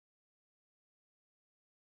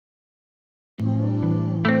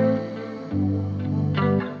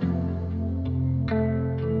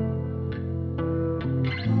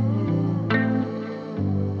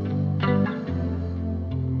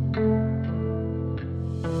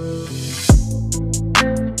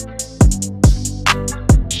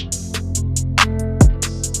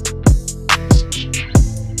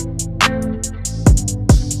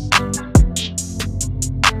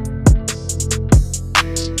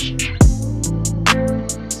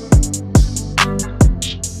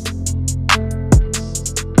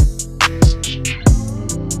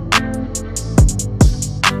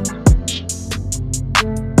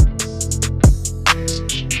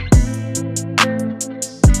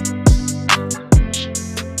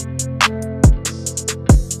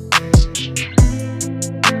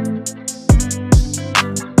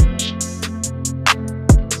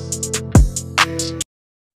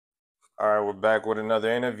back with another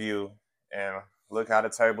interview, and look how the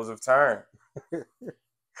tables have turned.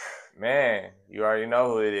 Man, you already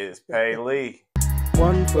know who it is, Pay Lee.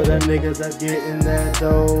 One for the niggas that's getting that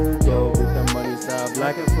dough. Go with the money, stop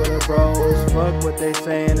blacking for the bros. Fuck what they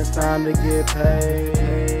saying, it's time to get paid.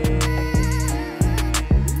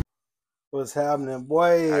 What's happening,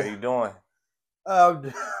 boy? How you doing?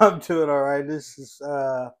 I'm doing all right. This is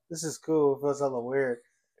cool. It feels hella weird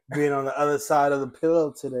being on the other side of the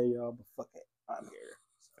pillow today, y'all. But fuck it, I'm here.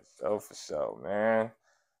 For sure, man.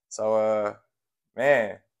 So,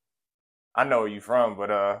 man, I know where you from, but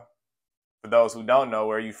for those who don't know,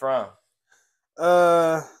 where you from?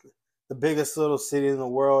 The biggest little city in the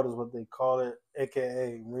world is what they call it,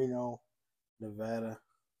 aka Reno, Nevada.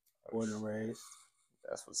 Born and raised.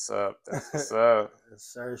 That's what's up. That's what's up. Yes,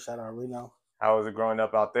 sir. Shout out Reno. How was it growing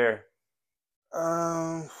up out there?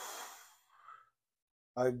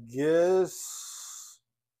 I guess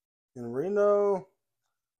in Reno,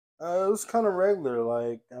 it was kind of regular.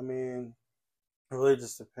 Like, I mean, it really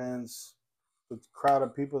just depends with the crowd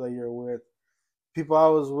of people that you're with. People I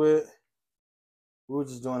was with, we were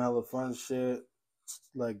just doing hella fun shit,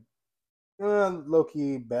 like low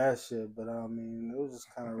key bad shit. But I mean, it was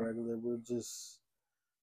just kind of regular. We were just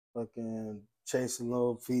fucking chasing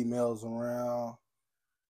little females around,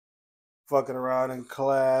 fucking around in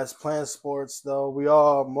class, playing sports. Though we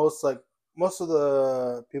all most of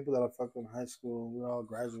the people that I fucked in high school, we all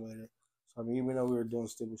graduated. So I mean, even though we were doing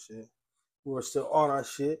stupid shit, we were still on our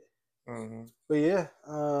shit. Mm-hmm. But yeah,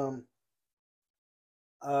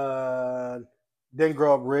 didn't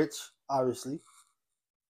grow up rich, obviously,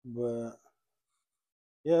 but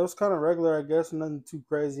yeah, it was kind of regular, I guess. Nothing too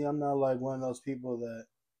crazy. I'm not like one of those people that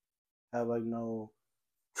have like no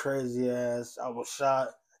crazy ass. I was shot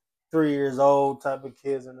 3 years old type of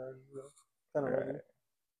kids, and kind of regular.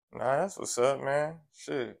 Nah, that's what's up, man.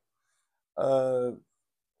 Shit.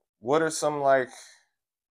 What are some like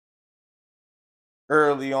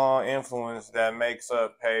early on influence that makes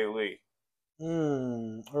up Pay Lee?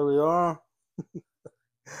 Early on,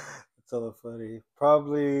 it's hella funny.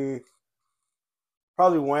 Probably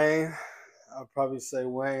Wayne. I'll probably say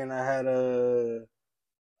Wayne. I had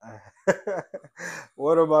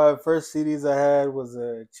one of my first CDs I had was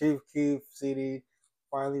a Chief Keef CD,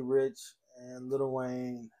 Finally Rich, and Lil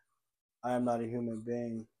Wayne, I Am Not a Human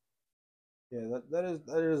Being. Yeah, that is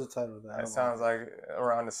the title of that. That sounds like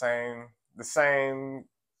around the same Same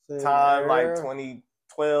time, era. like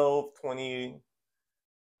 2012,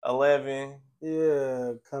 2011.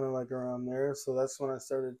 Yeah, kind of like around there. So that's when I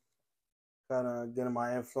started kind of getting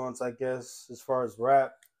my influence, I guess, as far as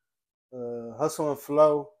rap. Hustle and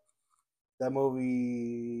Flow. That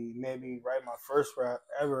movie made me write my first rap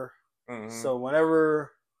ever. Mm-hmm. So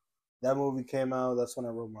whenever that movie came out, that's when I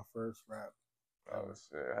wrote my first rap. Oh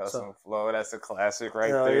shit, Hustle and Flow, that's a classic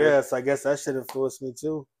right there. Yes, I guess that should influence me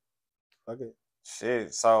too. Fuck it.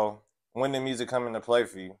 Shit. So when did music come into play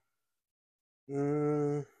for you?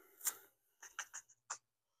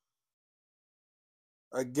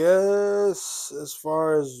 I guess as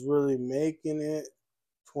far as really making it,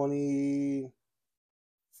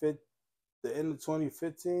 the end of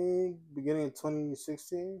 2015, beginning of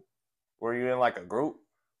 2016. Were you in like a group?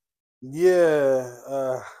 Yeah,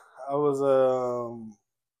 I was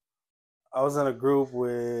in a group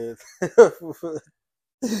with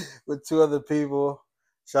with two other people.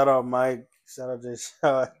 Shout out Mike. Shout out Jay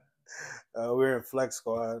Shot. We were in Flex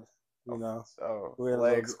Squad. You know, so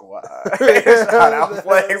Flex Squad. Shout out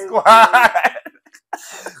Flex Squad.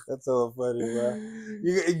 That's so funny, bro.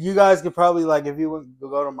 You guys could probably, like, if you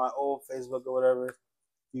go to my old Facebook or whatever,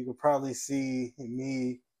 you could probably see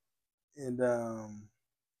me and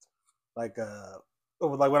like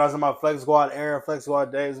when I was in my Flex Squad era, Flex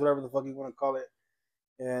Squad days, whatever the fuck you want to call it.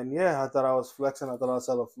 And yeah, I thought I was flexing. I thought I was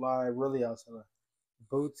hella fly. Really, I was hella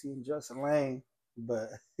bootsy and Justin Lane. But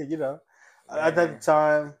you know, at that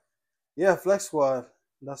time, yeah, Flex Squad.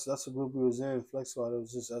 That's the group we was in. Flex Squad. It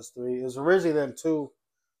was just us three. It was originally them two,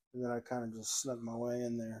 and then I kind of just snuck my way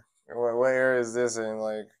in there. What era is this in?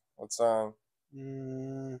 Like, what time?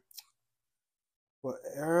 What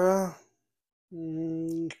era?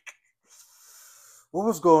 What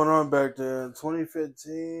was going on back then?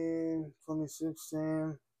 2015,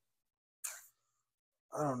 2016?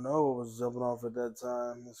 I don't know what was jumping off at that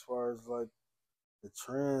time as far as like the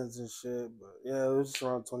trends and shit. But yeah, it was just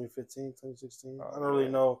around 2015, 2016. I don't really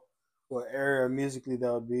know what era musically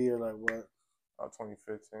that would be or like what.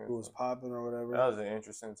 2015. Who was popping or whatever. That was an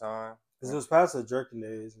interesting time. Because it was past the jerking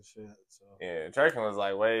days and shit. So. Yeah, jerking was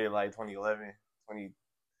like way like 2011, 20.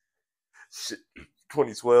 Shit.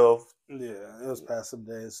 2012. Yeah, it was past some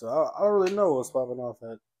days, so I don't really know what's popping off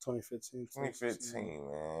at 2015, 2015,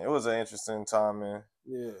 man. It was an interesting time, man.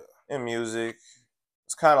 Yeah. In music.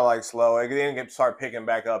 It's kind of like slow. It didn't start picking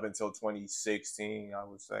back up until 2016, I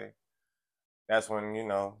would say. That's when,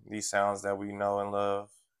 these sounds that we know and love,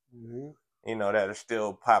 that are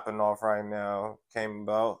still popping off right now came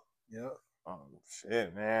about. Yep.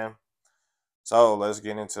 Shit, man. So let's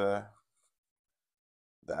get into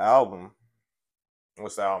the album.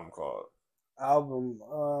 What's the album called?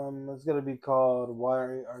 It's gonna be called "Why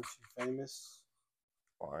Aren't You Famous?"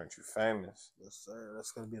 Why Aren't You Famous? Yes, sir.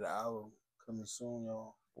 That's gonna be the album coming soon,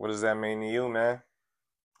 y'all. What does that mean to you, man?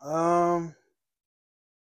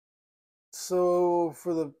 So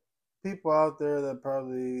for the people out there that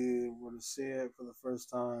probably were to see it for the first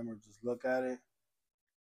time or just look at it,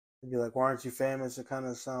 and be like, "Why aren't you famous?" It kind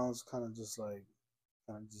of sounds kind of just like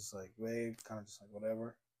vague, kind of just like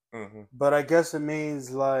whatever. Mm-hmm. But I guess it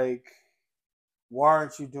means like, why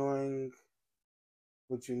aren't you doing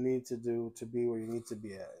what you need to do to be where you need to be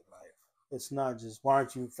at in life? It's not just why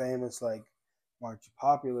aren't you famous, like why aren't you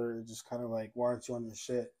popular? It's just kind of like why aren't you on your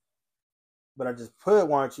shit? But I just put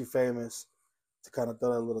why aren't you famous to kind of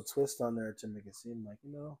throw a little twist on there to make it seem like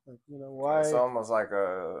why. It's almost like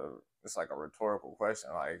a rhetorical question.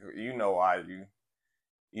 Like why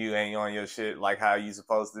you ain't on your shit like how you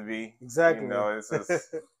supposed to be. Exactly. It's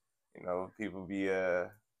just people be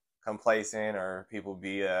complacent or people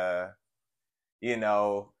be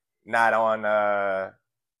not on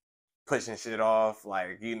pushing shit off.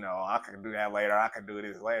 Like I could do that later. I could do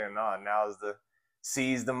this later. No, now is the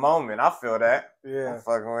seize the moment. I feel that. Yeah. I'm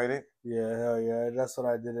fucking with it. Yeah, hell yeah. That's what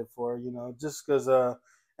I did it for, just because,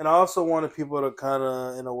 and I also wanted people to kind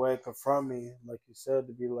of, in a way, confront me, like you said,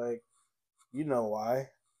 to be like, you know why.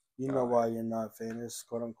 You know why you're not famous,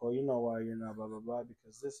 quote unquote. You know why you're not blah, blah, blah,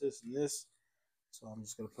 because this, and this. So I'm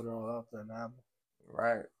just going to put it all out there now.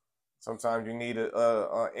 Right. Sometimes you need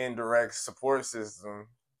a indirect support system.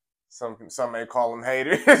 Some may call them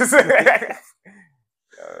haters.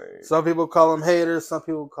 Some people call them haters. Some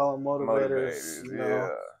people call them motivators. Yeah.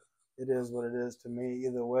 It is what it is to me.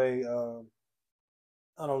 Either way,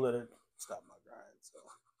 I don't let it stop my grind. So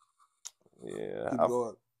yeah, keep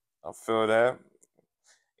going. I feel that.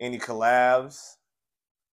 Any collabs?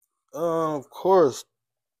 Of course.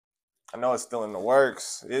 I know it's still in the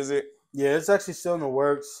works. Is it? Yeah, it's actually still in the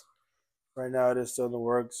works. Right now, it is still in the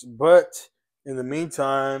works. But in the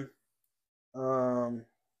meantime, do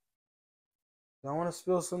I want to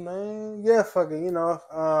spill some name? Yeah, fucking,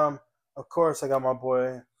 of course, I got my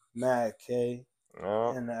boy Matt K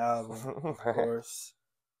in the album, of course.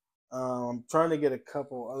 I'm trying to get a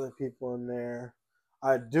couple other people in there.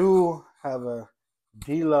 I do have a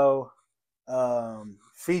D-Lo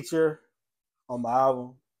feature on my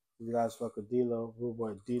album. If you guys fuck with D-Lo, Rude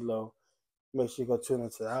Boy D-Lo, make sure you go tune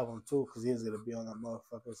into the album too, because he's gonna be on that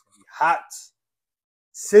motherfucker. It's gonna be hot,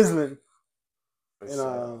 sizzling. And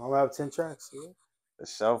I'm gonna have 10 tracks.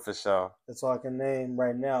 Yeah. For sure. That's all I can name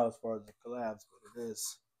right now as far as the collabs, but it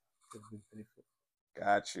is. It's been pretty cool.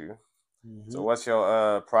 Got you. Mm-hmm. So what's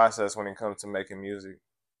your process when it comes to making music?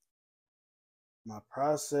 My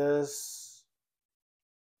process,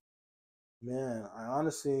 man, I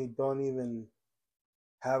honestly don't even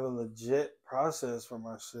have a legit process for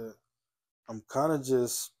my shit. I'm kind of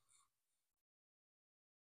just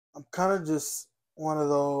one of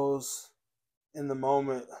those in the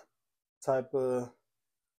moment type of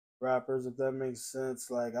rappers, if that makes sense.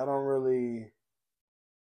 Like, I'm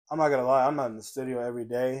not gonna lie, I'm not in the studio every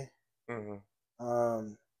day.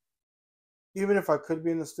 Mm-hmm. Even if I could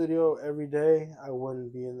be in the studio every day, I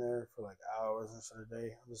wouldn't be in there for like hours instead of a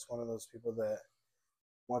day. I'm just one of those people that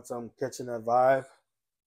once I'm catching that vibe,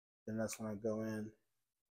 then that's when I go in.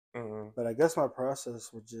 Mm-hmm. But I guess my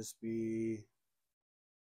process would just be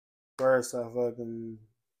first I fucking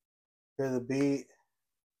hear the beat,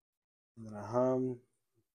 and then I hum,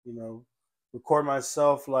 record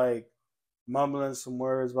myself like mumbling some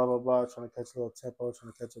words, blah, blah, blah, trying to catch a little tempo,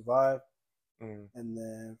 trying to catch a vibe. Mm. And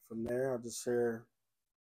then from there, I'll just share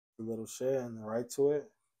the little shit and then write to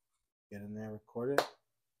it, get in there, record it,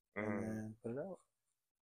 and then put it out.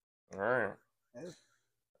 All right. Hey.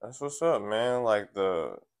 That's what's up, man. Like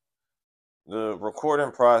the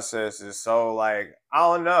recording process is so like, I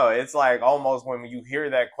don't know. It's like almost when you hear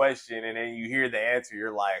that question and then you hear the answer,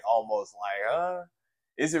 you're like almost like,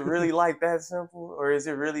 is it really like that simple? Or is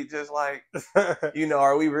it really just like,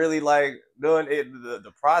 are we really like doing it?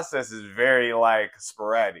 The process is very like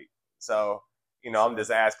sporadic. So, I'm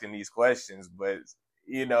just asking these questions, but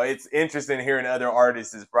it's interesting hearing other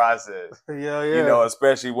artists' process. Yeah.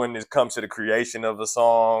 Especially when it comes to the creation of a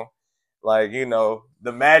song. Like, you know,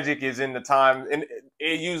 the magic is in the time, and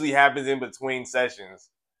it usually happens in between sessions.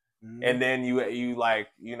 Mm-hmm. And then you like,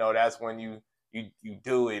 you know, that's when you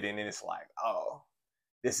do it, and then it's like, oh,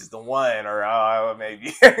 this is the one, or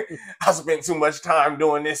maybe I spent too much time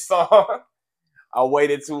doing this song. I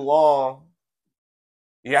waited too long.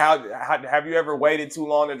 Yeah, how have you ever waited too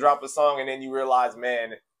long to drop a song, and then you realize,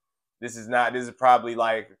 man, this is probably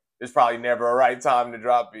like, it's probably never a right time to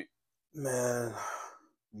drop it. Man,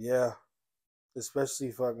 yeah. Especially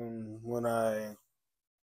especially when I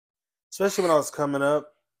was coming up.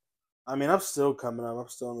 I mean, I'm still coming up. I'm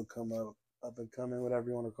still on the come up and coming, whatever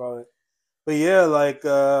you want to call it. But yeah, like,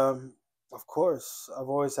 of course, I've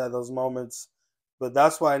always had those moments. But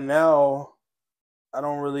that's why now I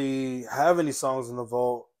don't really have any songs in the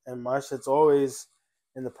vault, and my shit's always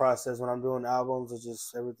in the process. When I'm doing albums, it's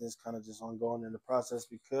just everything's kind of just ongoing in the process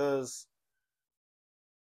because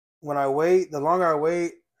when I wait, the longer I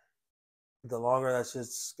wait, the longer that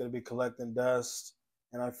shit's gonna be collecting dust,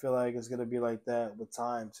 and I feel like it's gonna be like that with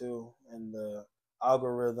time too, and the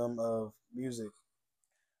algorithm of music.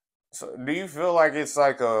 So, do you feel like it's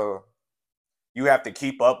like you have to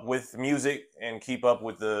keep up with music and keep up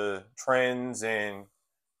with the trends, and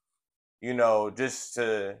you know, just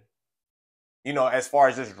to, you know, as far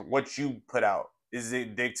as just what you put out, is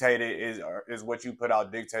it dictated, is what you put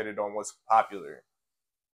out dictated on what's popular?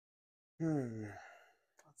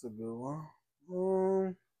 That's a good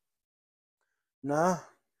one. Nah,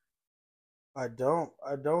 I don't.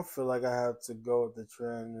 I don't feel like I have to go with the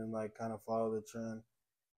trend and like kind of follow the trend.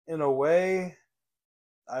 In a way,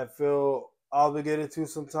 I feel obligated to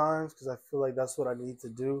sometimes because I feel like that's what I need to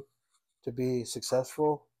do to be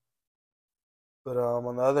successful. But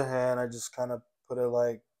on the other hand, I just kind of put it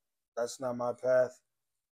like that's not my path.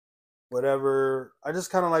 Whatever. I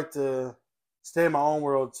just kind of like to stay in my own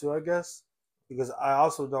world too, I guess, because I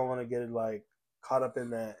also don't want to get like caught up in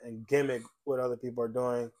that and gimmick what other people are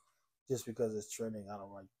doing just because it's trending. I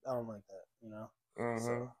don't like that, you know. Mm-hmm.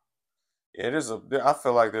 So Yeah, I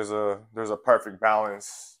feel like there's a perfect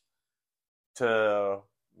balance to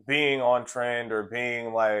being on trend, or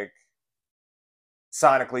being like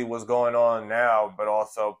sonically what's going on now, but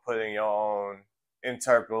also putting your own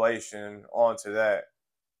interpolation onto that.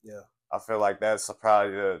 yeah. I feel like that's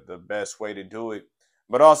probably the best way to do it.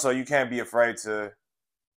 But also, you can't be afraid to,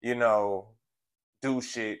 you know, do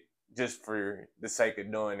shit just for the sake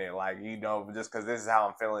of doing it. Like, you know, just because this is how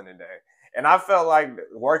I'm feeling today. And I felt like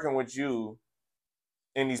working with you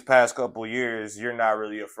in these past couple years, you're not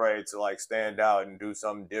really afraid to like stand out and do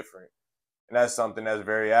something different. And that's something that's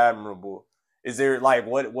very admirable. Is there like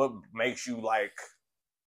what makes you like,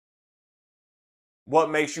 what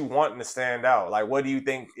makes you wanting to stand out? Like, what do you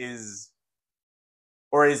think is,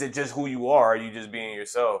 or is it just who you are? Are you just being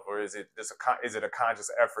yourself, or is it just is it a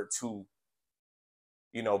conscious effort to,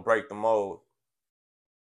 you know, break the mold?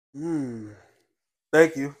 Hmm.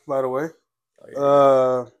 Thank you, by the way. Oh, yeah, you're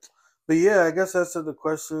good. Uh, but yeah, I guess that's the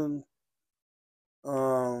question.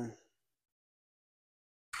 Um,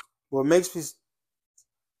 what makes me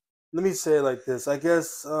let me say it like this. I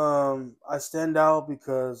guess I stand out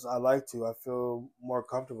because I like to. I feel more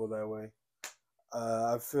comfortable that way.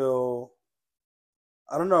 I feel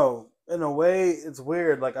I don't know. In a way, it's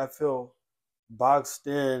weird. Like I feel boxed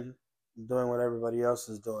in doing what everybody else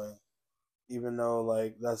is doing, even though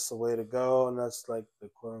like that's the way to go and that's like the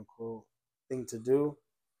quote unquote thing to do.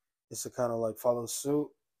 Is to kind of like follow suit.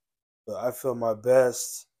 But I feel my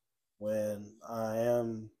best when I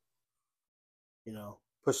am,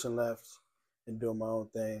 pushing left and doing my own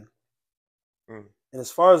thing. Mm, And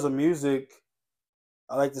as far as the music,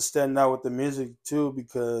 I like to stand out with the music too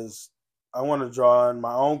because I want to draw in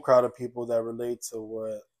my own crowd of people that relate to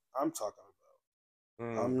what I'm talking about.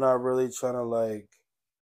 mm, I'm not really trying to like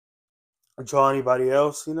draw anybody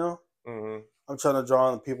else, you know? mm-hmm. I'm trying to draw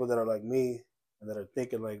on the people that are like me and that are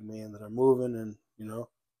thinking like me and that are moving and,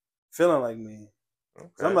 feeling like me.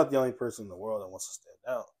 Because I'm Okay. not the only person in the world that wants to stand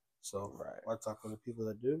out. So Right. I talk with the people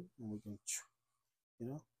that do and we can, you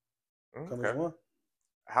know, come as Okay. one.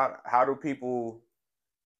 How do people,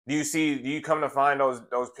 do you come to find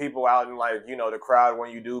those people out in, like, you know, the crowd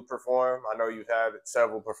when you do perform? I know you've had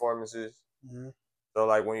several performances. Mm-hmm. So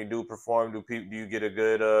like when you do perform, do you get a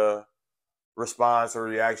good response or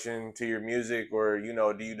reaction to your music, or, you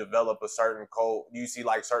know, do you develop a certain cult? Do you see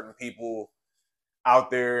like certain people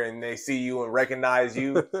out there and they see you and recognize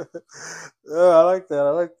you? Yeah, I like that. I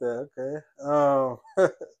like that.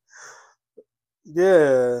 Okay.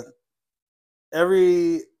 Yeah.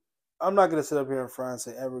 Every I'm not gonna sit up here in front and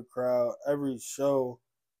say every crowd, every show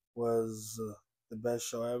was the best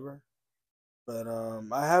show ever, but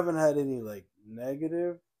I haven't had any like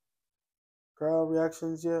negative. crowd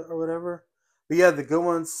reactions yet or whatever. But yeah, the good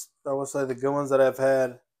ones, I would say the good ones that I've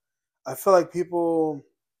had, I feel like people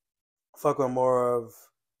fuck with more of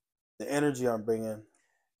the energy I'm bringing.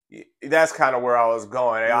 That's kind of where I was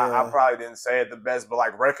going. I Yeah. probably didn't say it the best, but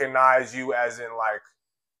like recognize you as in like,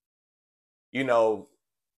 you know,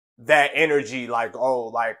 that energy, like, oh,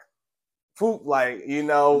 like, poop, like, you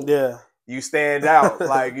know, Yeah. you stand out.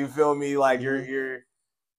 Like, you feel me? Like hmm you're,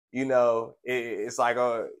 you know, it's like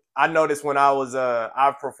I noticed when I was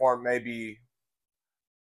I've performed maybe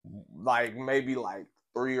like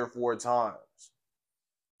 3 or 4 times.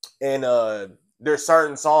 And there's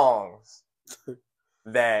certain songs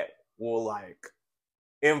that will like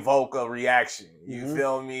invoke a reaction. You hmm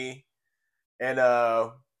feel me? And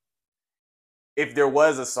if there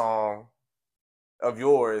was a song of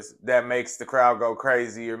yours that makes the crowd go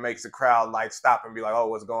crazy or makes the crowd like stop and be like, "Oh,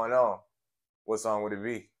 what's going on?" What song would it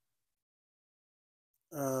be?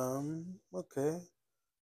 Okay.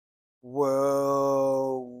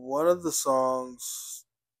 Well, one of the songs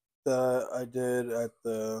that I did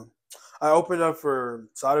I opened up for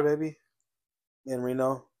Sada Baby in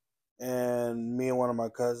Reno, and me and one of my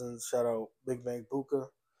cousins, shout out Big Bang Puka,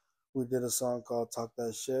 we did a song called "Talk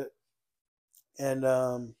That Shit," and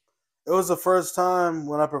it was the first time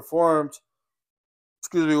when I performed.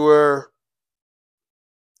 Excuse me, where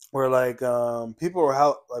like people were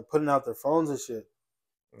out like putting out their phones and shit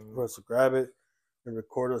for us to grab it and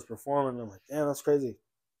record us performing. And I'm like, damn, that's crazy.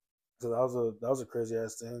 So that was a crazy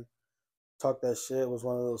ass thing. Talk That Shit was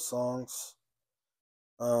one of those songs.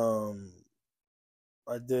 Um,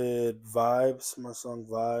 I did Vibes, my song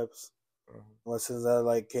Vibes. Once that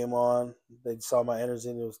like came on, they saw my energy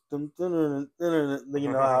and it was dun, dun, dun, dun, dun, dun, you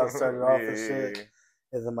know how it started off and shit. Yeah.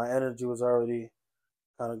 And then my energy was already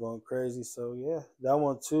kind of going crazy. So yeah, that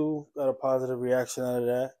one too got a positive reaction out of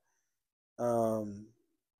that. Um,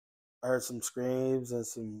 I heard some screams and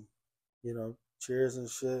some, cheers and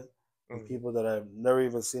shit from Mhm. people that I've never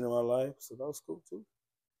even seen in my life. So that was cool too.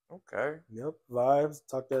 Okay. Yep, Vibes,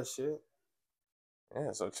 Talk That Shit.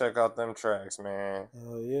 Yeah, so check out them tracks, man.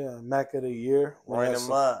 Hell yeah, Mac of the Year when Run that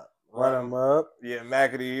them up. Run Run 'em them. Up. Yeah,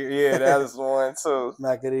 Mac of the Year. Yeah, that is the one too.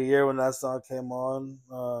 Mac of the Year when that song came on.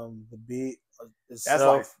 The beat That's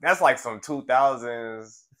like itself, that's like some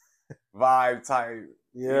 2000s vibe type.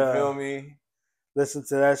 You yeah. feel me? Listen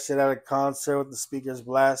to that shit at a concert with the speakers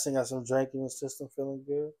blasting, got some drink in your system, feeling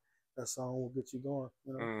good. That song will get you going.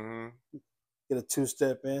 Mm-hmm. Get a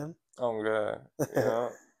 2-step in. Oh god. Yeah.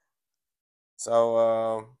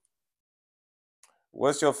 So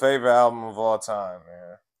what's your favorite album of all time,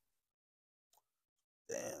 man?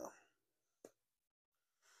 Damn.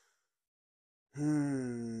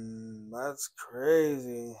 That's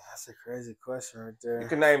crazy. That's a crazy question right You there.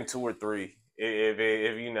 can name 2 or 3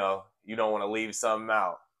 if you know you don't want to leave something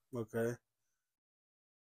out. Okay.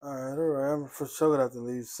 All right. I'm for sure gonna have to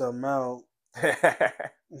leave something out.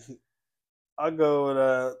 The I'll go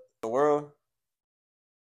with World,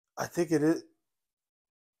 I think it is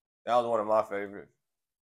that was one of my favorites.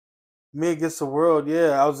 Me Against the World.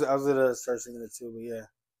 Yeah, I was gonna start singing it too, but yeah,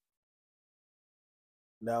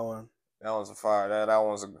 that one. That one's a fire. That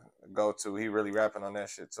one's a go to. He really rapping on that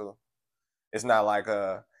shit too. It's not like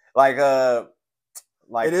It like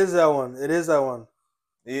is that one. It is that one.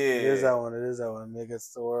 It is yeah that one. It is that one. Me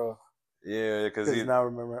Against the World. yeah because Because he now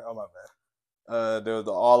remember. Oh my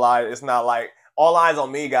the all eyes. It's not like All Eyes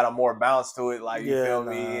on Me got a more bounce to it. Like bad. you Yeah, feel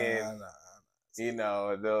me nah, and nah. you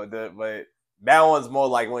know the but that one's more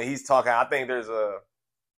like when he's talking. I think there's a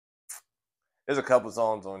couple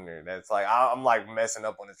songs on there that's like I'm like messing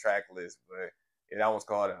up on the track list, but yeah, that one's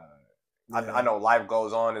called. I Yeah, know Life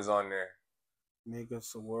Goes On is on there. Me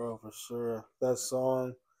Against the World for sure. That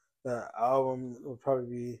song, that album would probably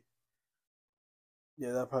be.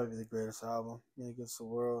 Yeah, that'd probably be the greatest album. Me Against the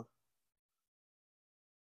World.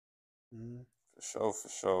 Mm-hmm. For sure, for To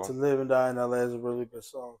sure. Live and Die in LA is a really good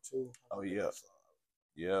song too. I Oh forget yep, that song.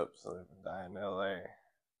 yep. So Live and Die in L.A.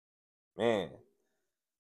 Man,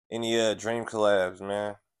 any dream collabs,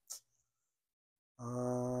 man?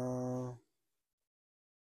 Uh,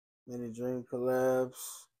 Many dream collabs.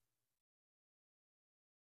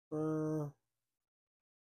 Uh,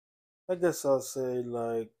 I guess I'll say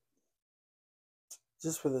like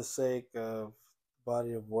just for the sake of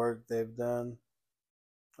body of work they've done,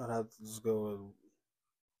 I'd have to just go with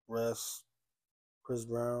Rest, Chris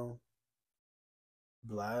Brown,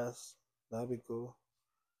 Blast. That'd be cool.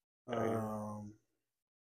 Okay, Um,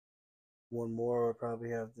 One more would probably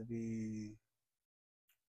have to be.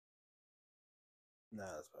 Nah,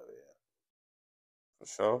 that's probably it for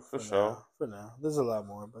sure, for for sure. now. For now, there's a lot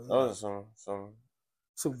more, but Those are some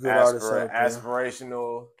some good artists out there.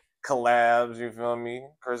 aspirational. collabs. You feel me?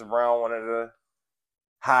 Chris Brown, one of the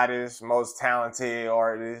hottest, most talented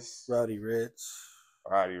artists. Roddy Ricch.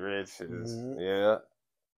 Roddy Ricch is yeah.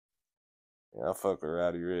 I fuck with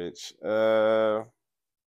Roddy Ricch.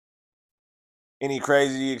 Any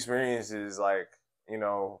crazy experiences like,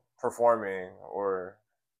 performing or,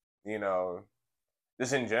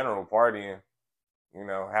 just in general, partying,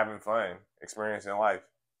 having fun, experiencing life.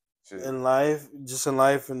 Shit. In life, just in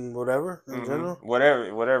life and whatever, in general?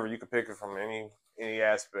 Whatever. You could pick it from any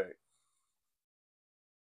aspect.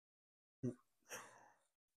 Yeah,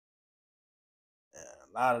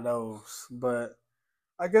 a lot of those. But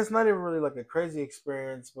I guess not even really like a crazy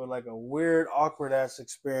experience, but like a weird, awkward ass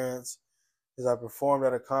experience. Is I performed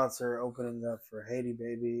at a concert opening up for Haiti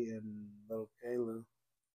Baby and Lil Kayla.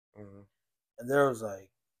 Mm-hmm. And there was like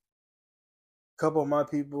a couple of my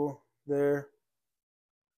people there.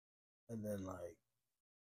 And then like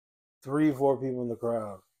 3-4 people in the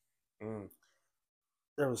crowd. Mm.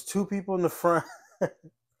 There was 2 people in the front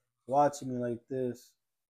watching me like this.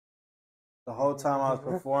 The whole time I was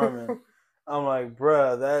performing. I'm like,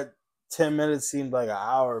 bruh, that 10 minutes seemed like an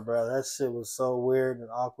hour, bro. That shit was so weird and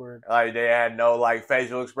awkward. Like they had no like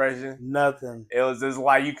facial expression? Nothing. It was just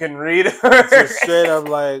like you couldn't read it. Just straight up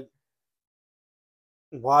like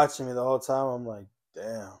watching me the whole time. I'm like,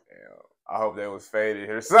 damn. I hope they was faded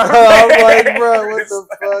or something. I'm like, bro, what the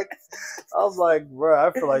fuck? I was like, bro,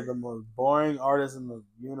 I feel like the most boring artist in the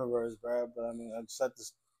universe, bro. But I mean, I just had to,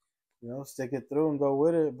 stick it through and go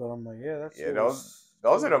with it. But I'm like, yeah, that's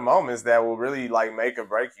those are the moments that will really like make or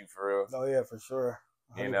break you for real. Oh yeah, for sure.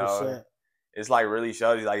 100%. It's like really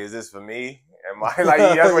shows you like, is this for me? Am I like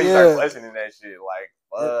that's where you start questioning that shit. Like,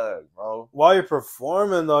 fuck, bro. While you're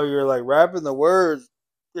performing though, you're like rapping the words.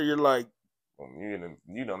 You're like,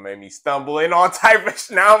 you done made me stumble in all type of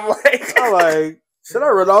shit. Now I'm like, should I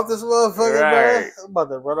run off this motherfucker, right. Bro? I'm about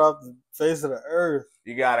to run off the face of the earth.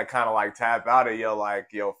 You gotta kind of like tap out of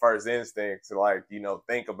your first instinct to like,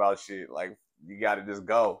 think about shit. Like, you gotta just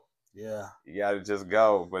go. Yeah. You gotta just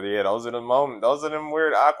go. But yeah, those are them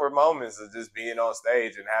weird, awkward moments of just being on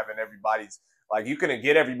stage and having everybody's, like, you couldn't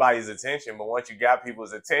get everybody's attention, but once you got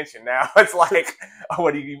people's attention, now it's like,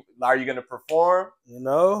 are you gonna perform?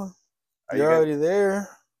 You're already there.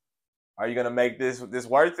 Are you gonna make this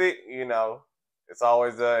worth it? It's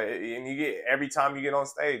always and you get, every time you get on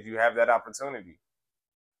stage, you have that opportunity.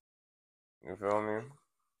 You feel me?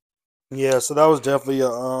 Yeah, so that was definitely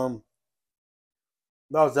an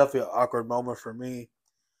awkward moment for me,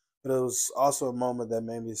 but it was also a moment that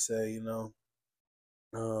made me say,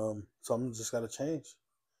 something just got to change.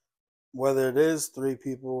 Whether it is 3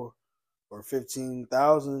 people or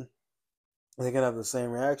 15,000, they're gonna have the same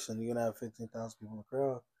reaction. You're gonna have 15,000 people in the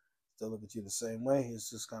crowd still look at you the same way. It's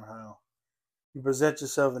just kind of how you present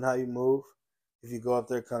yourself and how you move. If you go up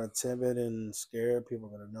there kind of timid and scared, people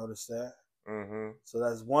are gonna notice that. Mm-hmm. So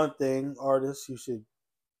that's one thing, artists, you should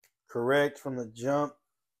correct from the jump.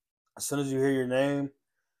 As soon as you hear your name,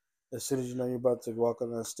 as soon as you know you're about to walk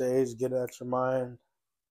on the stage, get it out your mind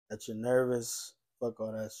that you're nervous. Fuck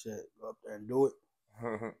all that shit. Go up there and do it.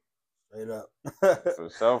 Straight up.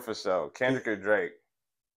 For sure. Kendrick or Drake?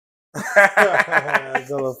 That's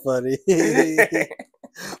so funny.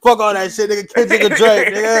 Fuck all that shit, nigga. Kendrick or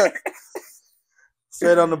Drake, nigga.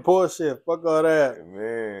 Straight on the bullshit. Fuck all that.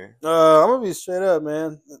 Man. I'm gonna be straight up,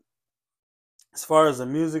 man. As far as the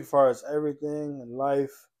music, as far as everything in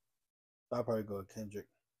life, I'll probably go with Kendrick.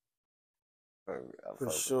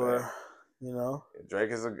 For sure.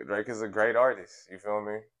 Drake is a great artist. You feel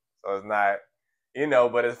me? So it's not,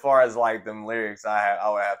 but as far as like them lyrics, I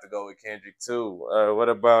would have to go with Kendrick too. What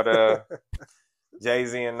about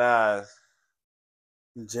Jay-Z and Nas?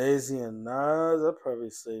 Jay-Z and Nas, I'd probably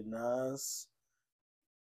say Nas.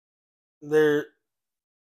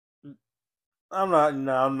 I'm not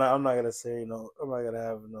gonna say I'm not gonna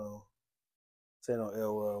have say no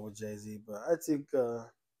ill will with Jay-Z, but I think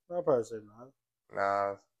I'll probably say Nas.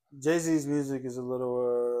 Nas. Jay-Z's music is a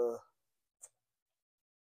little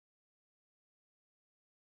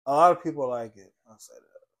a lot of people like it. I'll say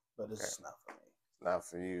that, but it's just not for me. Not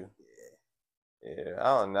for you. Yeah. Yeah,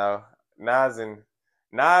 I don't know. Nas,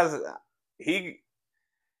 he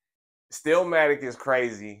Stillmatic is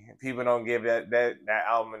crazy. People don't give that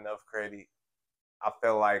album enough credit. I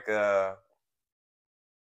feel like I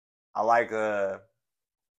like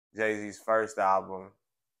Jay-Z's first album,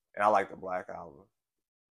 and I like the Black Album,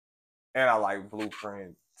 and I like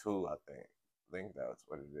Blueprint too. I think that's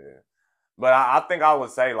what it is. But I think I would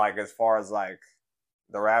say, like, as far as like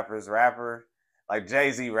the rapper, like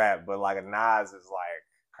Jay-Z rap, but like Nas is like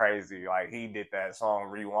crazy. Like he did that song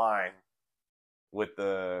Rewind with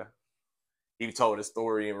he told the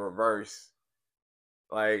story in reverse.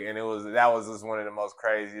 Like, and that was just one of the most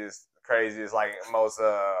craziest, like most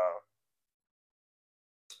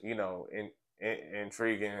you know,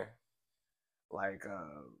 intriguing like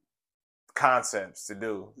concepts to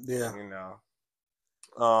do. Yeah. You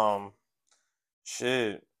know.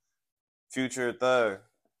 Shit. Future Thug.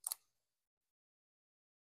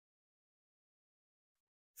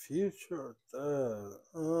 Future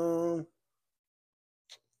Thug.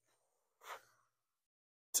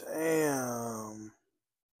 Damn.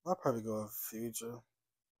 I'll probably go with Future.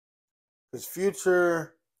 Because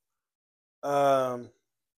Future, um,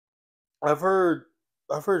 I've heard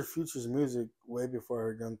Future's music way before I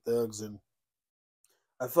heard Young Thugs, and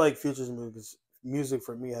I feel like Future's music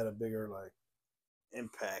for me had a bigger like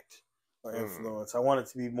impact or influence. I want it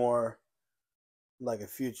to be more like a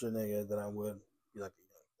Future nigga than I would be like a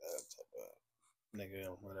Young Thug type of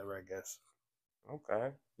nigga, whatever. I guess.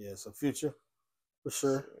 Okay. Yeah. So Future, for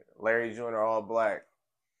sure. Larry Jr. All Black.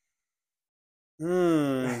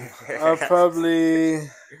 I'll probably.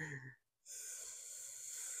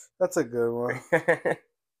 That's a good one.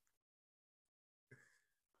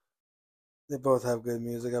 They both have good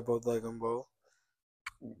music. I both like them both.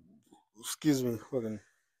 Excuse me, fucking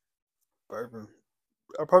bourbon.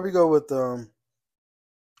 I'll probably go with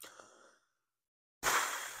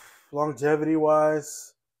longevity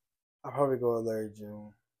wise. I'll probably go with Larry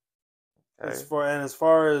June. Okay. As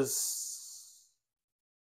far as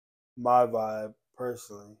my vibe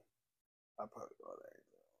personally, I'll probably go with Larry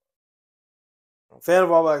June. Fan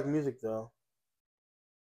of all black music though.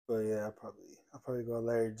 But yeah, I'll probably go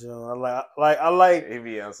Larry June. I like he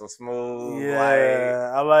be on some smooth,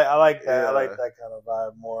 yeah. I like that. Yeah. I like that kind of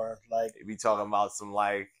vibe more. Like he be talking about some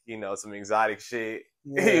like, you know, some exotic shit.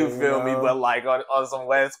 Yeah, you feel me? But like on some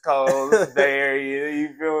West Coast Bay Area,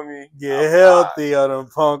 you feel me? Get healthy on them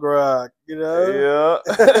punk rock, you know?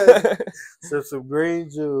 Yeah. Sip some green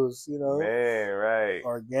juice, you know. Man, right.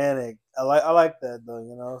 Organic. I like that though,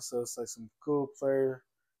 you know. So it's like some cool player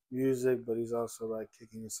music, but he's also like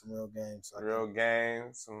kicking you some real games. Real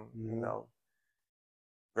games, some you know,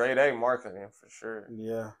 grade A marketing for sure.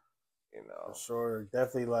 Yeah, you know, for sure.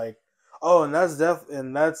 Definitely like. Oh, and that's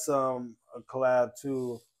a collab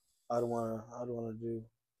too. I'd wanna do.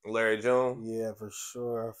 Larry June. Yeah, for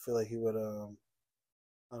sure. I feel like he would.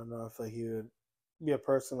 I don't know. I feel like he would be a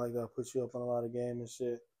person like that, put you up on a lot of game and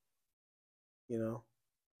shit. You know,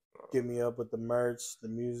 get me up with the merch, the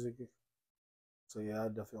music. So yeah, I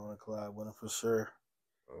definitely want to collab with him for sure.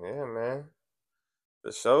 Yeah, man.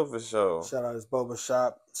 For sure. Shout out his boba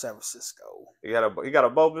shop, San Francisco. You got a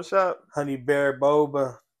boba shop? Honey Bear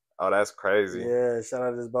Boba. Oh, that's crazy. Yeah, shout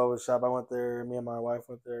out his boba shop. I went there. Me and my wife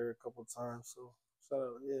went there a couple times. So shout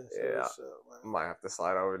out, yeah. Shout out, man. I might have to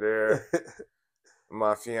slide over there.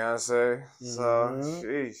 My fiance. So,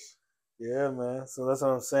 sheesh. Yeah, man. So that's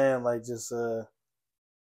what I'm saying. Like, just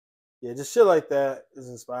just shit like that is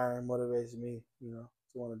inspiring, motivates me. You know,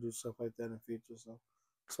 to want to do stuff like that in the future. So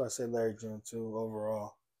that's why I say Larry June too.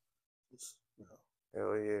 Overall, just, you know.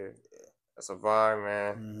 Hell yeah. That's a vibe,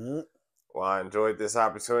 man. Mm-hmm. Well, I enjoyed this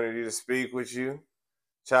opportunity to speak with you,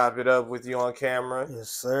 chop it up with you on camera. Yes,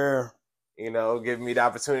 sir. You know, give me the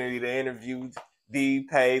opportunity to interview D.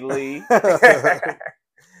 Pay Lee.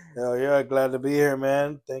 Hell yeah, glad to be here,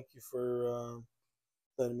 man. Thank you for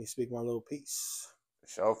letting me speak my little piece.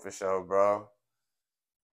 For sure, bro.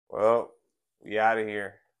 Well, we out of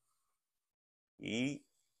here. Eat.